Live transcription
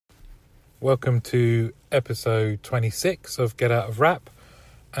Welcome to episode 26 of Get Out of Rap,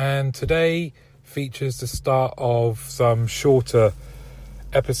 and today features the start of some shorter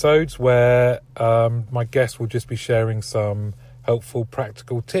episodes where my guest will just be sharing some helpful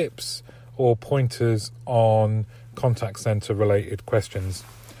practical tips or pointers on contact centre related questions.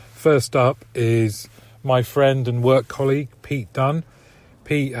 First up is my friend and work colleague Pete Dunn.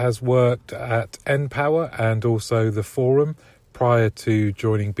 Pete has worked at npower and also the Forum prior to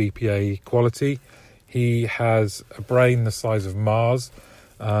joining BPA Quality. He has a brain the size of Mars,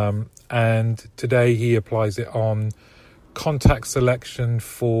 and today he applies it on contact selection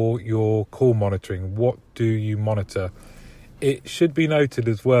for your call monitoring. What do you monitor? It should be noted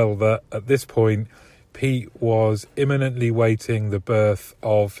as well that at this point, Pete was imminently waiting the birth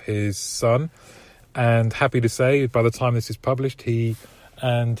of his son, and happy to say, by the time this is published, he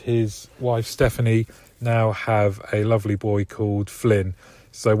and his wife Stephanie now have a lovely boy called Flynn.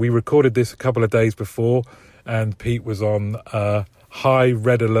 So we recorded this a couple of days before, and Pete was on high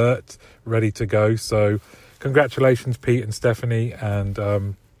red alert, ready to go. So congratulations, Pete and Stephanie, and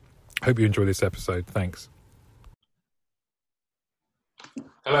hope you enjoy this episode. Thanks.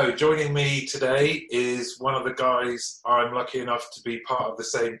 Hello, joining me today is one of the guys I'm lucky enough to be part of the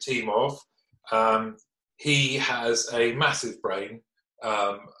same team of. He has a massive brain,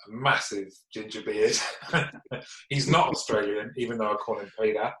 a massive ginger beard. He's not Australian, even though I call him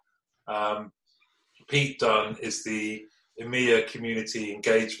Peter. Pete Dunn is the EMEA Community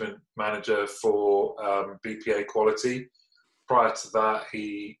Engagement Manager for BPA Quality. Prior to that,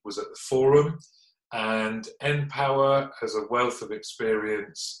 he was at the Forum, and npower has a wealth of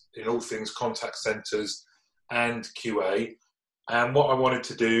experience in all things contact centres and QA. And what I wanted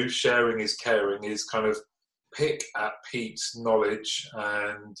to do, sharing is caring, is kind of pick at Pete's knowledge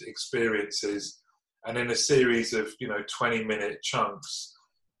and experiences, and in a series of 20-minute chunks,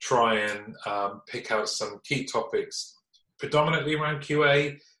 try and pick out some key topics, predominantly around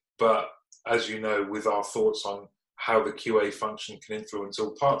QA, but as you know, with our thoughts on how the QA function can influence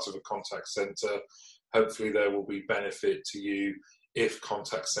all parts of a contact centre, hopefully there will be benefit to you if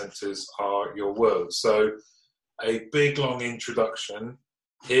contact centres are your world. So a big long introduction.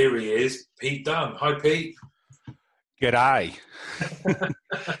 Here he is, Pete Dunn. Hi, Pete. G'day.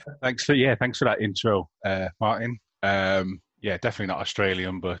 Thanks for that intro, Martin. Definitely not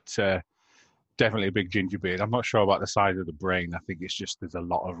Australian, but definitely a big ginger beard. I'm not sure about the size of the brain. I think it's just there's a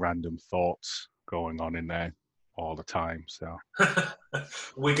lot of random thoughts going on in there all the time. So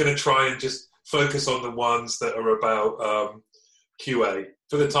we're going to try and just focus on the ones that are about QA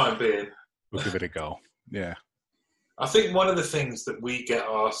for the time being. We'll give it a go. Yeah. I think one of the things that we get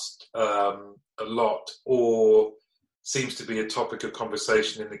asked a lot, or seems to be a topic of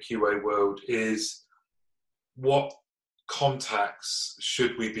conversation in the QA world, is what contacts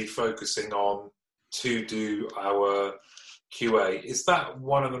should we be focusing on to do our QA? Is that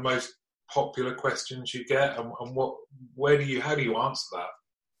one of the most popular questions you get, and how do you answer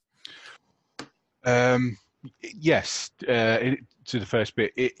that? Yes, to the first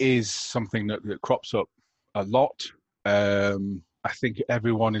bit, it is something that crops up a lot. I think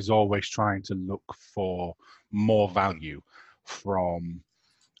everyone is always trying to look for more value from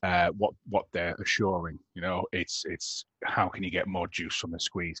what they're assuring. It's how can you get more juice from the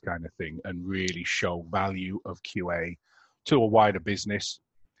squeeze kind of thing, and really show value of QA to a wider business,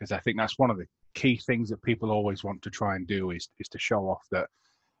 because I think that's one of the key things that people always want to try and do is to show off that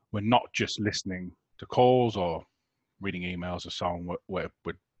we're not just listening to calls or reading emails or so on. We're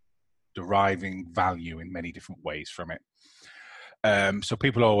deriving value in many different ways from it. So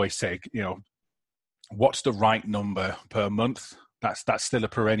people always say, what's the right number per month? That's still a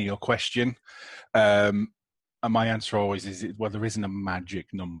perennial question. And my answer always is, well, there isn't a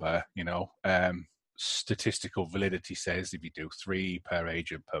magic number. Statistical validity says if you do 3 per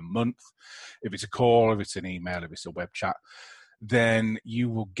agent per month, if it's a call, if it's an email, if it's a web chat, then you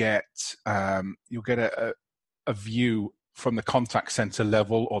will get you'll get a view from the contact center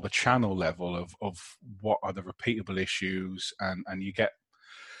level or the channel level of what are the repeatable issues, and you get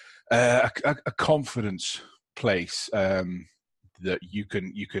a confidence place that you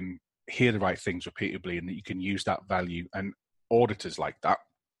can hear the right things repeatedly, and that you can use that value, and auditors like that.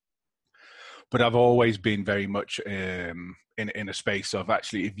 But I've always been very much in a space of,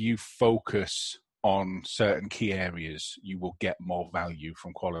 actually, if you focus on certain key areas, you will get more value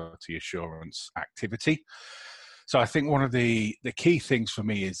from quality assurance activity. So I think one of the key things for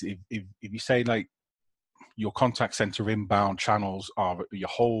me is if you say, like, your contact center inbound channels are your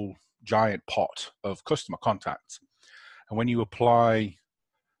whole giant pot of customer contacts, and when you apply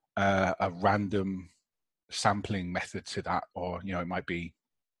a random sampling method to that, or it might be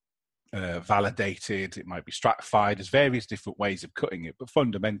validated, it might be stratified. There's various different ways of cutting it, but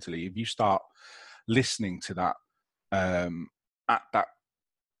fundamentally, if you start listening to that at that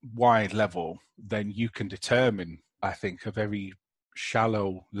wide level, then you can determine, I think, a very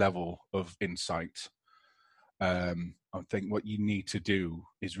shallow level of insight. I think what you need to do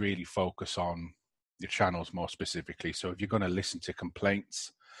is really focus on your channels more specifically. So if you're going to listen to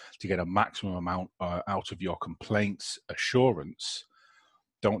complaints to get a maximum amount out of your complaints assurance,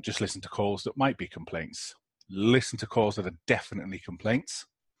 don't just listen to calls that might be complaints. Listen to calls that are definitely complaints,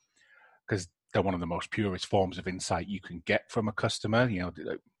 because they're one of the most purest forms of insight you can get from a customer. You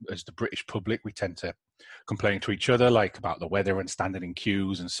know, as the British public, we tend to complain to each other, like about the weather and standing in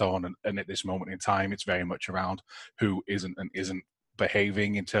queues and so on. And at this moment in time, it's very much around who isn't and isn't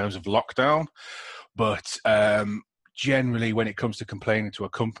behaving in terms of lockdown. But generally, when it comes to complaining to a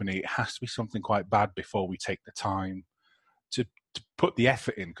company, it has to be something quite bad before we take the time to put the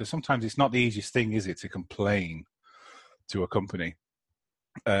effort in, because sometimes it's not the easiest thing, is it, to complain to a company.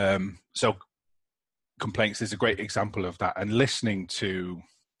 So complaints is a great example of that. And listening to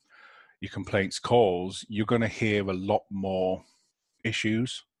your complaints calls, you're going to hear a lot more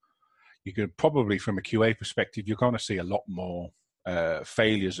issues. You could probably, from a QA perspective, you're going to see a lot more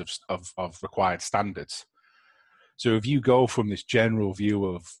failures of required standards. So if you go from this general view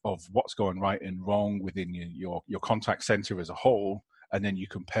of what's going right and wrong within your contact center as a whole, and then you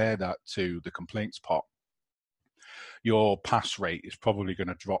compare that to the complaints pot, your pass rate is probably going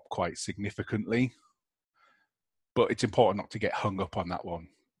to drop quite significantly. But it's important not to get hung up on that one,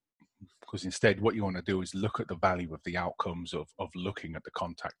 because instead what you want to do is look at the value of the outcomes of looking at the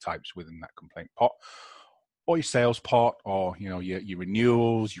contact types within that complaint pot, or your sales pot, or your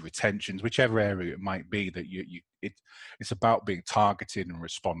renewals, your retentions, whichever area it might be. That it's about being targeted and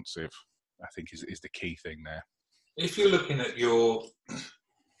responsive, I think is the key thing there. If you're looking at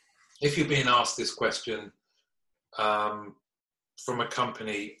if you're being asked this question from a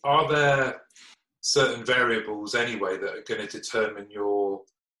company, are there certain variables anyway that are going to determine your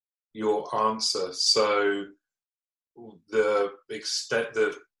answer? So the extent,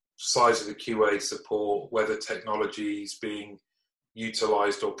 the size of the QA support, whether technology is being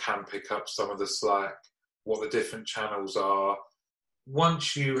utilized or can pick up some of the slack, what the different channels are.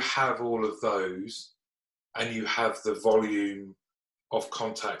 Once you have all of those and you have the volume of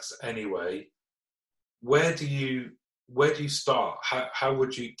contacts anyway, where do you start? How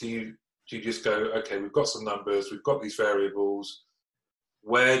would you do you just go, okay, we've got some numbers, we've got these variables,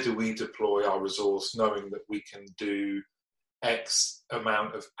 where do we deploy our resource knowing that we can do X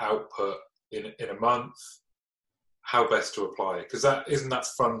amount of output in a month? How best to apply it? Because isn't that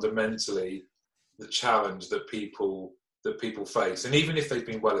fundamentally the challenge that people face? And even if they've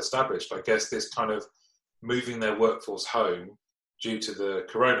been well established, I guess this kind of moving their workforce home due to the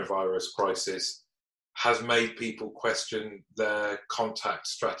coronavirus crisis has made people question their contact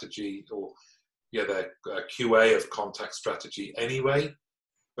strategy, or their QA of contact strategy anyway.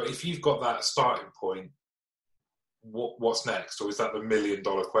 But if you've got that starting point, what's next? Or is that the $1 million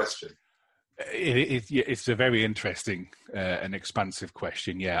question? It's a very interesting and expansive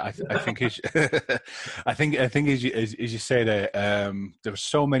question. Yeah, I think I think as you say there are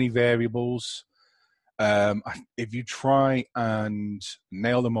so many variables. If you try and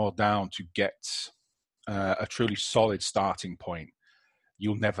nail them all down to get a truly solid starting point,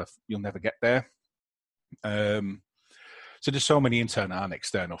 you'll never get there. So there's so many internal and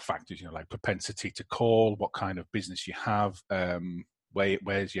external factors, like propensity to call, what kind of business you have,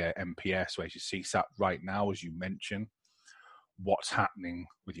 where's your NPS, where's your CSAT right now, as you mentioned, what's happening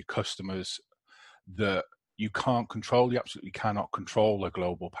with your customers that you can't control. You absolutely cannot control a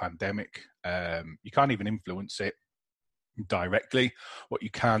global pandemic. You can't even influence it directly. What you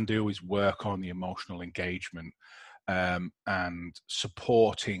can do is work on the emotional engagement and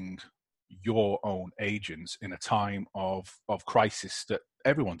supporting your own agents in a time of crisis that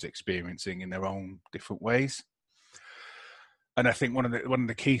everyone's experiencing in their own different ways. And I think one of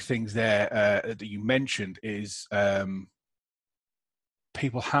the key things there that you mentioned is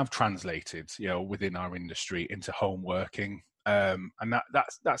people have translated, within our industry into home working, and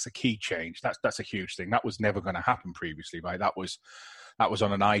that's a key change. That's a huge thing. That was never going to happen previously, right? That was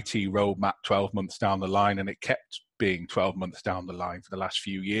on an IT roadmap 12 months down the line, and it kept being 12 months down the line for the last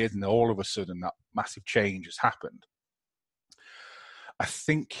few years, and all of a sudden that massive change has happened. I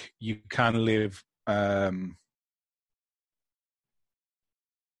think you can live. I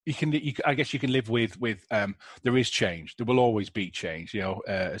guess you can live with there is change. There will always be change.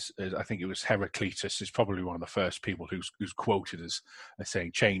 As I think it was Heraclitus is probably one of the first people who's quoted as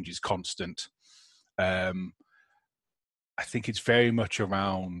saying change is constant. I I think it's very much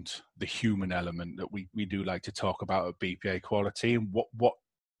around the human element that we do like to talk about at BPA Quality, and what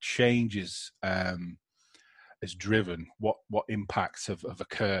changes has driven, what impacts have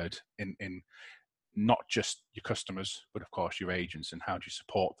occurred in not just your customers, but of course your agents, and how do you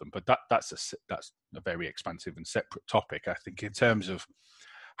support them. But that's a very expansive and separate topic. I think in terms of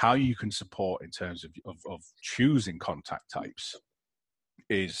how you can support in terms of choosing contact types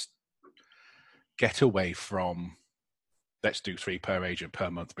is get away from let's do 3 per agent per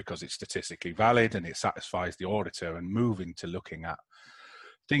month because it's statistically valid and it satisfies the auditor, and move into looking at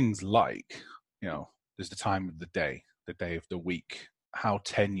things like, there's the time of the day of the week, how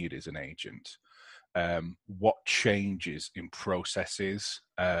tenured is an agent, what changes in processes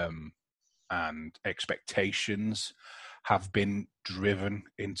and expectations have been driven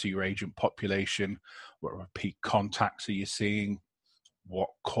into your agent population, what repeat contacts are you seeing, what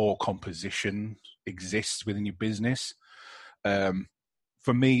core composition exists within your business.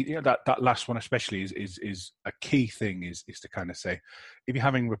 For me, that last one especially is a key thing, is to kind of say, if you're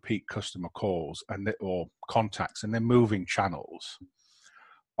having repeat customer calls or contacts and they're moving channels,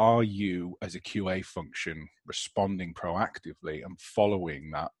 are you as a QA function responding proactively and following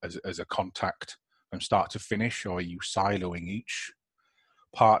that as a contact from start to finish, or are you siloing each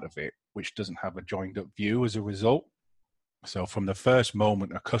part of it, which doesn't have a joined up view as a result? So from the first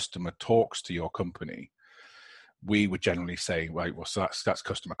moment a customer talks to your company, we would generally say, right, well, so that's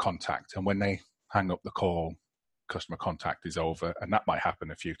customer contact. And when they hang up the call, customer contact is over. And that might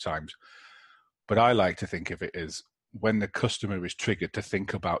happen a few times. But I like to think of it as when the customer is triggered to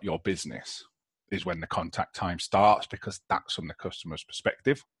think about your business is when the contact time starts, because that's from the customer's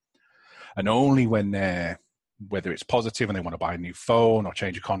perspective. And only when whether it's positive and they want to buy a new phone or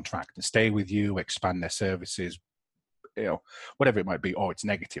change a contract and stay with you, expand their services, whatever it might be, or it's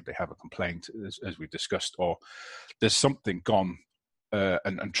negative, they have a complaint, as we've discussed, or there's something gone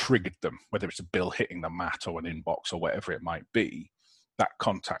and triggered them, whether it's a bill hitting the mat or an inbox or whatever it might be, that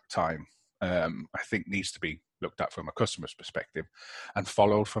contact time, I think, needs to be looked at from a customer's perspective and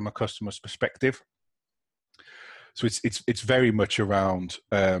followed from a customer's perspective. So it's very much around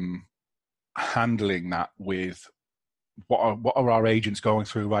handling that with what are our agents going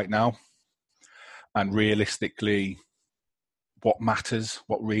through right now, and realistically, what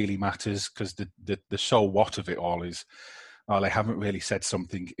really matters, because the so what of it all is, they haven't really said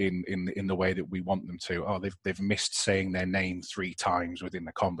something in the way that we want them to. They've missed saying their name 3 times within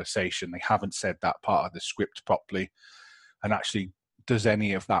the conversation. They haven't said that part of the script properly. And actually, does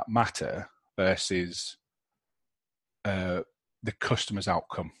any of that matter versus the customer's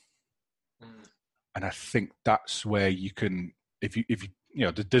outcome? And I think that's where you can, if you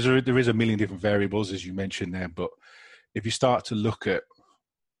there is a million different variables, as you mentioned there, but if you start to look at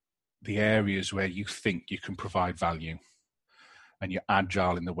the areas where you think you can provide value and you're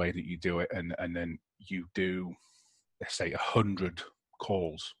agile in the way that you do it, and then you do, let's say, 100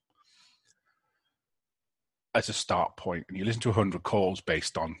 calls as a start point, and you listen to 100 calls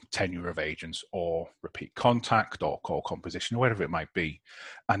based on tenure of agents or repeat contact or call composition or whatever it might be,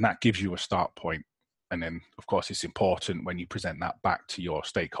 and that gives you a start point. And then, of course, it's important when you present that back to your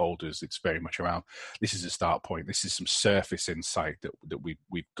stakeholders, it's very much around, this is a start point. This is some surface insight that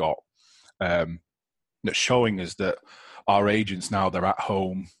we've got, that's showing us that our agents now, they're at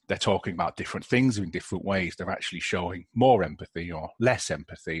home, they're talking about different things in different ways. They're actually showing more empathy or less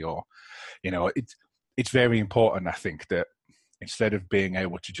empathy, or, it's very important, I think, that instead of being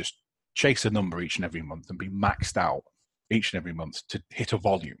able to just chase a number each and every month and be maxed out each and every month to hit a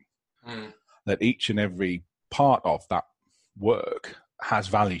volume, that each and every part of that work has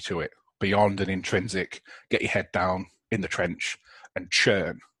value to it beyond an intrinsic get your head down in the trench and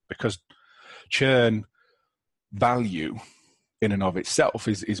churn, because churn value in and of itself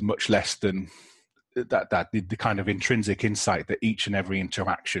is much less than that the kind of intrinsic insight that each and every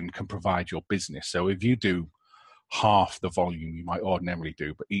interaction can provide your business. So if you do half the volume you might ordinarily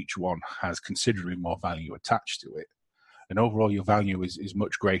do, but each one has considerably more value attached to it, and overall your value is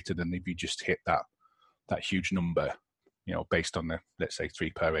much greater than if you just hit that huge number, based on the, let's say,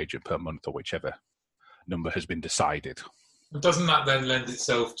 3 per agent per month or whichever number has been decided. Doesn't that then lend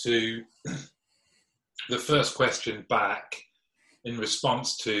itself to the first question back in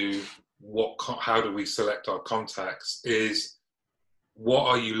response to how do we select our contacts, is what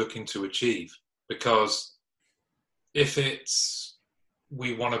are you looking to achieve? Because if it's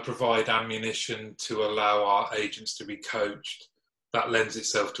we want to provide ammunition to allow our agents to be coached, that lends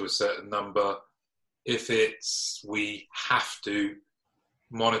itself to a certain number. If it's we have to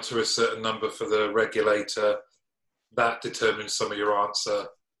monitor a certain number for the regulator, that determines some of your answer.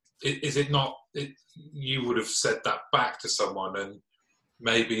 is it not? You would have said that back to someone, and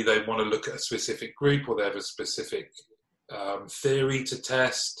maybe they want to look at a specific group, or they have a specific theory to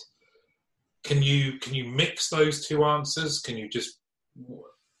test. Can you mix those two answers? Can you just?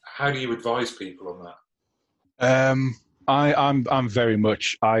 How do you advise people on that? I'm very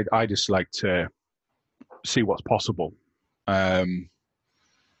much. I just like to see what's possible. I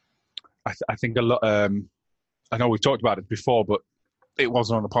think a lot. I know we've talked about it before, but it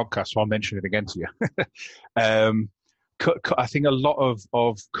wasn't on the podcast, so I'll mention it again to you. I think a lot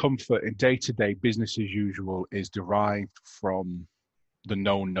of comfort in day-to-day business as usual is derived from the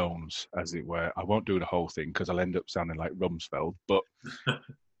known knowns, as it were. I won't do the whole thing because I'll end up sounding like Rumsfeld, but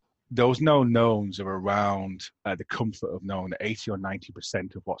those known knowns are around the comfort of knowing that 80 or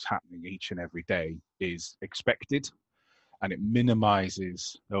 90% of what's happening each and every day is expected, and it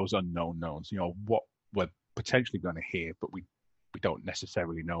minimizes those unknown knowns. What we're potentially going to hear, but we don't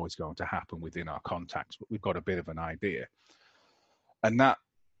necessarily know is going to happen within our contacts, but we've got a bit of an idea. And that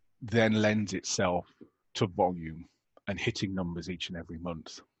then lends itself to volume and hitting numbers each and every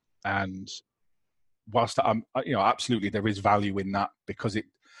month. And whilst I'm, absolutely there is value in that, because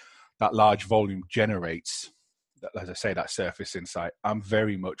that large volume generates, as I say, that surface insight. I'm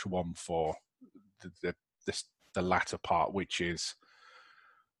very much one for the latter part, which is,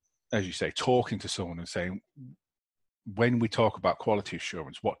 as you say, talking to someone and saying, when we talk about quality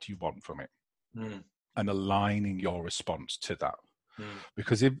assurance, what do you want from it? And aligning your response to that.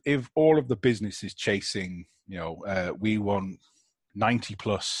 Because if all of the business is chasing, we want 90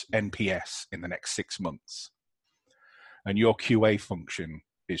 plus NPS in the next 6 months, and your QA function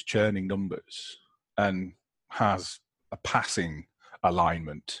is churning numbers and has a passing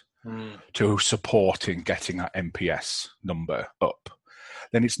alignment to supporting getting that NPS number up,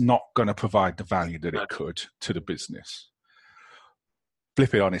 then it's not going to provide the value that it could to the business.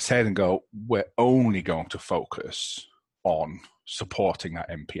 Flip it on its head and go, we're only going to focus on supporting that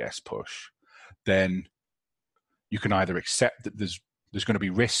NPS push. Then you can either accept that there's going to be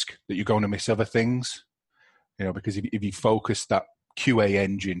risk that you're going to miss other things, because if you focus that QA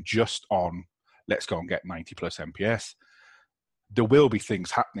engine just on let's go and get 90 plus NPS, there will be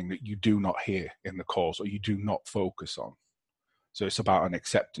things happening that you do not hear in the calls or you do not focus on. So it's about an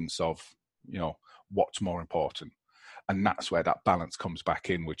acceptance of, what's more important. And that's where that balance comes back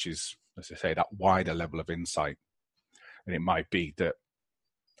in, which is, as I say, that wider level of insight. And it might be that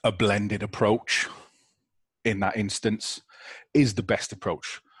a blended approach in that instance is the best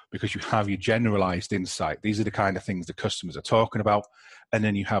approach, because you have your generalized insight. These are the kind of things the customers are talking about. And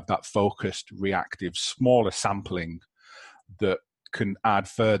then you have that focused, reactive, smaller sampling that can add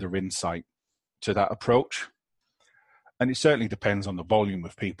further insight to that approach. And it certainly depends on the volume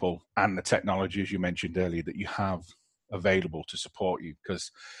of people and the technology, as you mentioned earlier, that you have available to support you.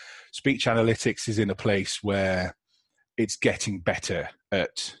 Because speech analytics is in a place where it's getting better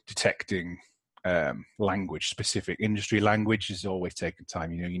at detecting language. Specific industry language is always taking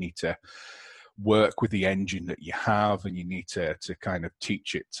time. You need to work with the engine that you have, and you need to kind of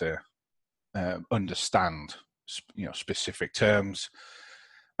teach it to understand specific terms.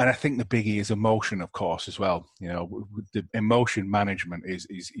 And I think the biggie is emotion, of course, as well. The emotion management is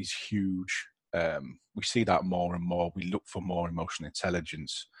huge. We see that more and more. We look for more emotional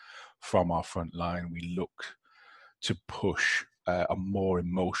intelligence from our front line. We look to push a more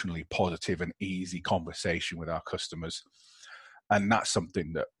emotionally positive and easy conversation with our customers. And that's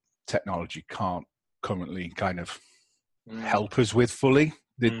something that technology can't currently kind of help us with fully.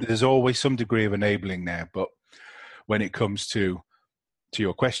 There's always some degree of enabling there, but when it comes to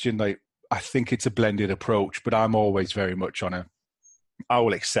your question, I think it's a blended approach, but I'm always very much I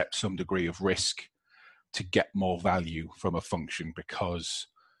will accept some degree of risk to get more value from a function, because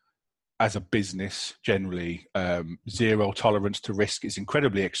as a business, generally, zero tolerance to risk is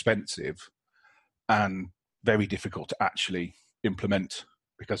incredibly expensive and very difficult to actually implement,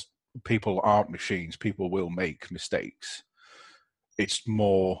 because people aren't machines. People will make mistakes. It's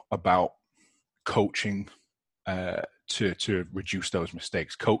more about coaching to reduce those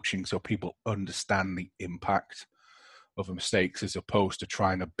mistakes, coaching so people understand the impact of mistakes, as opposed to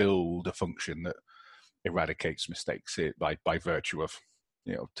trying to build a function that eradicates mistakes by virtue of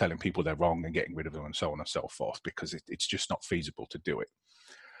telling people they're wrong and getting rid of them and so on and so forth, because it's just not feasible to do it.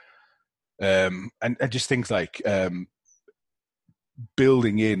 And just things like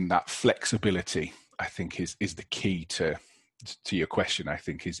building in that flexibility, I think is the key to your question. I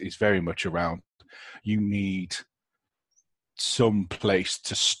think is very much around, you need some place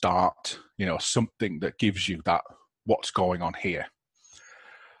to start, something that gives you that what's going on here.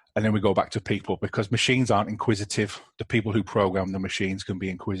 And then we go back to people, because machines aren't inquisitive. The people who program the machines can be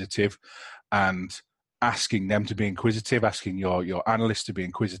inquisitive, and asking them to be inquisitive, asking your analyst to be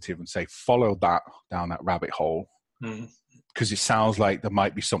inquisitive and say, follow that down that rabbit hole. Because it sounds like there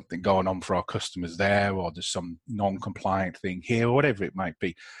might be something going on for our customers there, or there's some non-compliant thing here, or whatever it might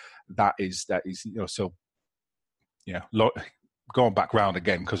be. That is, so, going back round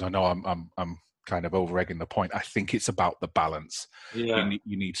again, because I know I'm kind of over-egging the point. I think it's about the balance. Yeah.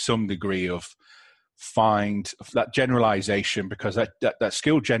 You need some degree of find that generalization, because that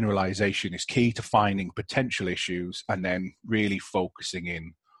skill generalization is key to finding potential issues and then really focusing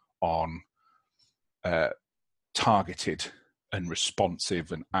in on targeted and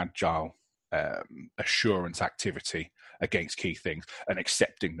responsive and agile assurance activity against key things, and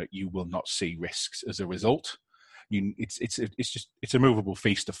accepting that you will not see risks as a result. It's a movable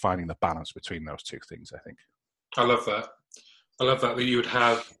feast of finding the balance between those two things, I think. I love that you would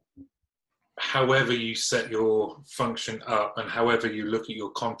have, however you set your function up and however you look at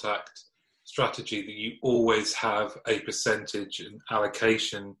your contact strategy, that you always have a percentage and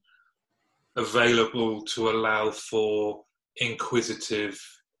allocation available to allow for inquisitive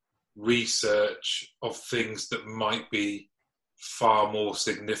research of things that might be far more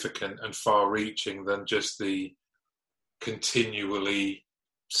significant and far-reaching than just the continually,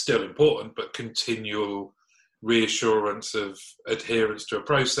 still important, but continual reassurance of adherence to a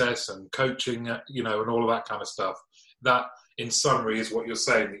process and coaching, and all of that kind of stuff. That, in summary, is what you're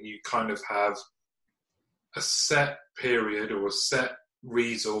saying, that you kind of have a set period or a set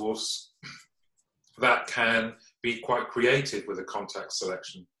resource that can be quite creative with a contact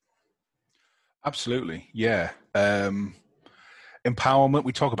selection. Absolutely, yeah. Empowerment,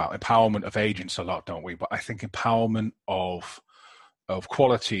 we talk about empowerment of agents a lot, don't we? But I think empowerment of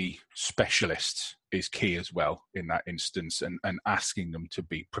quality specialists is key as well in that instance, and asking them to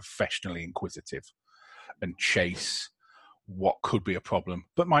be professionally inquisitive and chase what could be a problem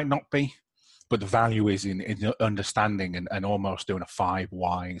but might not be. But the value is in understanding and almost doing a 5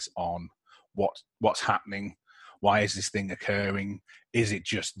 whys on what's happening. Why is this thing occurring? Is it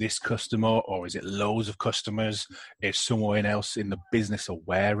just this customer, or is it loads of customers? Is someone else in the business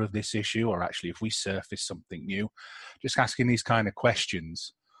aware of this issue? Or actually, if we surface something new, just asking these kind of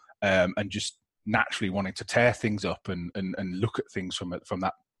questions, and just naturally wanting to tear things up and look at things from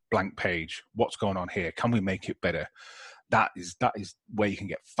that blank page. What's going on here? Can we make it better? That is where you can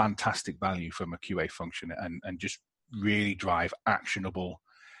get fantastic value from a QA function, and just really drive actionable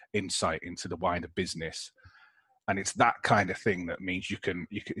insight into the wider business. And it's that kind of thing that means you can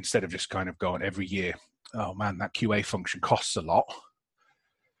instead of just kind of going every year, oh man, that QA function costs a lot.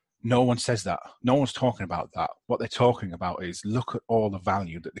 No one says that. No one's talking about that. What they're talking about is, look at all the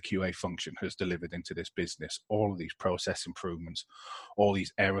value that the QA function has delivered into this business. All of these process improvements, all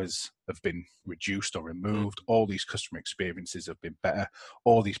these errors have been reduced or removed. All these customer experiences have been better.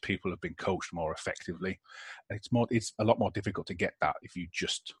 All these people have been coached more effectively. And it's a lot more difficult to get that if you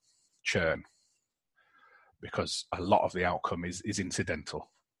just churn, because a lot of the outcome is incidental.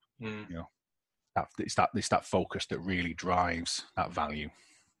 It's that focus that really drives that value.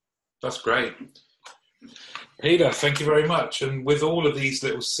 That's great. Peter, thank you very much. And with all of these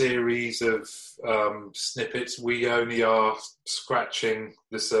little series of snippets, we only are scratching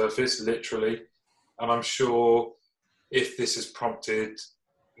the surface, literally. And I'm sure if this has prompted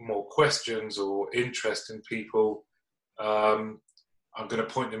more questions or interest in people, I'm going to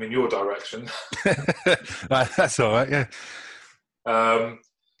point them in your direction. That's all right, yeah.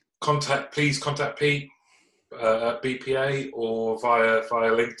 Please contact Pete at BPA or via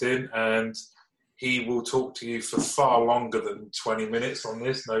LinkedIn, and he will talk to you for far longer than 20 minutes on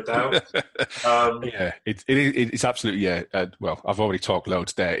this, no doubt. Yeah, it's absolutely, yeah. Well, I've already talked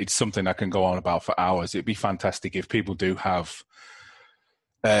loads there. It's something I can go on about for hours. It'd be fantastic if people do have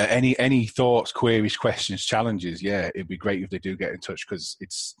any thoughts, queries, questions, challenges. Yeah, it'd be great if they do get in touch, because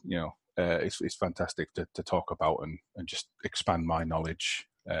it's it's fantastic to talk about and just expand my knowledge.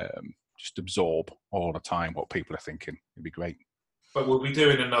 Just absorb all the time what people are thinking. It'd be great. But we'll be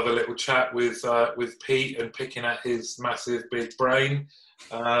doing another little chat with Pete and picking at his massive big brain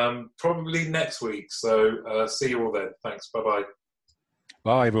probably next week. So see you all then. Thanks. Bye-bye.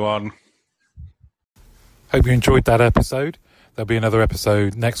 Bye, everyone. Hope you enjoyed that episode. There'll be another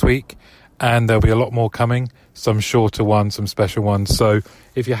episode next week, and there'll be a lot more coming, some shorter ones, some special ones. So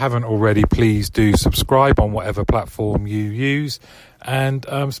if you haven't already, please do subscribe on whatever platform you use, and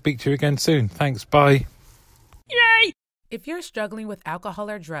speak to you again soon. Thanks. Bye. Yay! If you're struggling with alcohol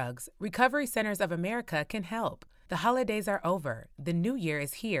or drugs, Recovery Centers of America can help. The holidays are over, the new year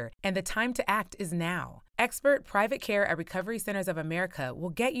is here, and the time to act is now. Expert private care at Recovery Centers of America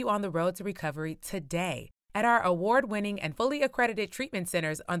will get you on the road to recovery today. At our award-winning and fully accredited treatment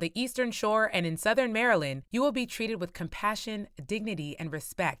centers on the Eastern Shore and in Southern Maryland, you will be treated with compassion, dignity, and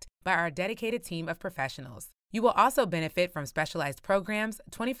respect by our dedicated team of professionals. You will also benefit from specialized programs,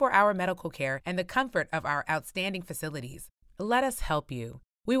 24-hour medical care, and the comfort of our outstanding facilities. Let us help you.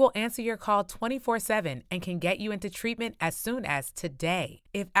 We will answer your call 24/7 and can get you into treatment as soon as today.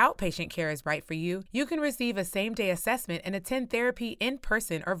 If outpatient care is right for you, you can receive a same-day assessment and attend therapy in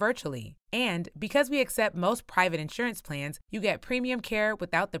person or virtually. And because we accept most private insurance plans, you get premium care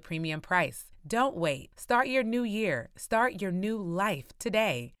without the premium price. Don't wait. Start your new year. Start your new life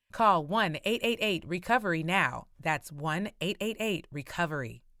today. Call 1-888-RECOVERY now. That's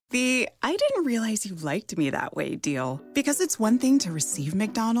 1-888-RECOVERY. The "I didn't realize you liked me that way" deal. Because it's one thing to receive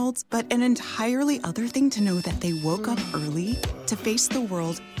McDonald's, but an entirely other thing to know that they woke up early to face the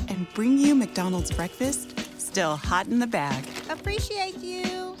world and bring you McDonald's breakfast still hot in the bag. Appreciate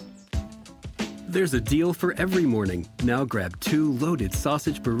you. There's a deal for every morning. Now grab 2 loaded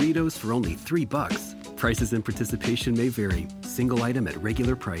sausage burritos for only $3. Prices and participation may vary. Single item at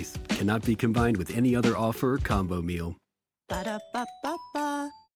regular price. Cannot be combined with any other offer or combo meal. Ba-da-ba-ba-ba.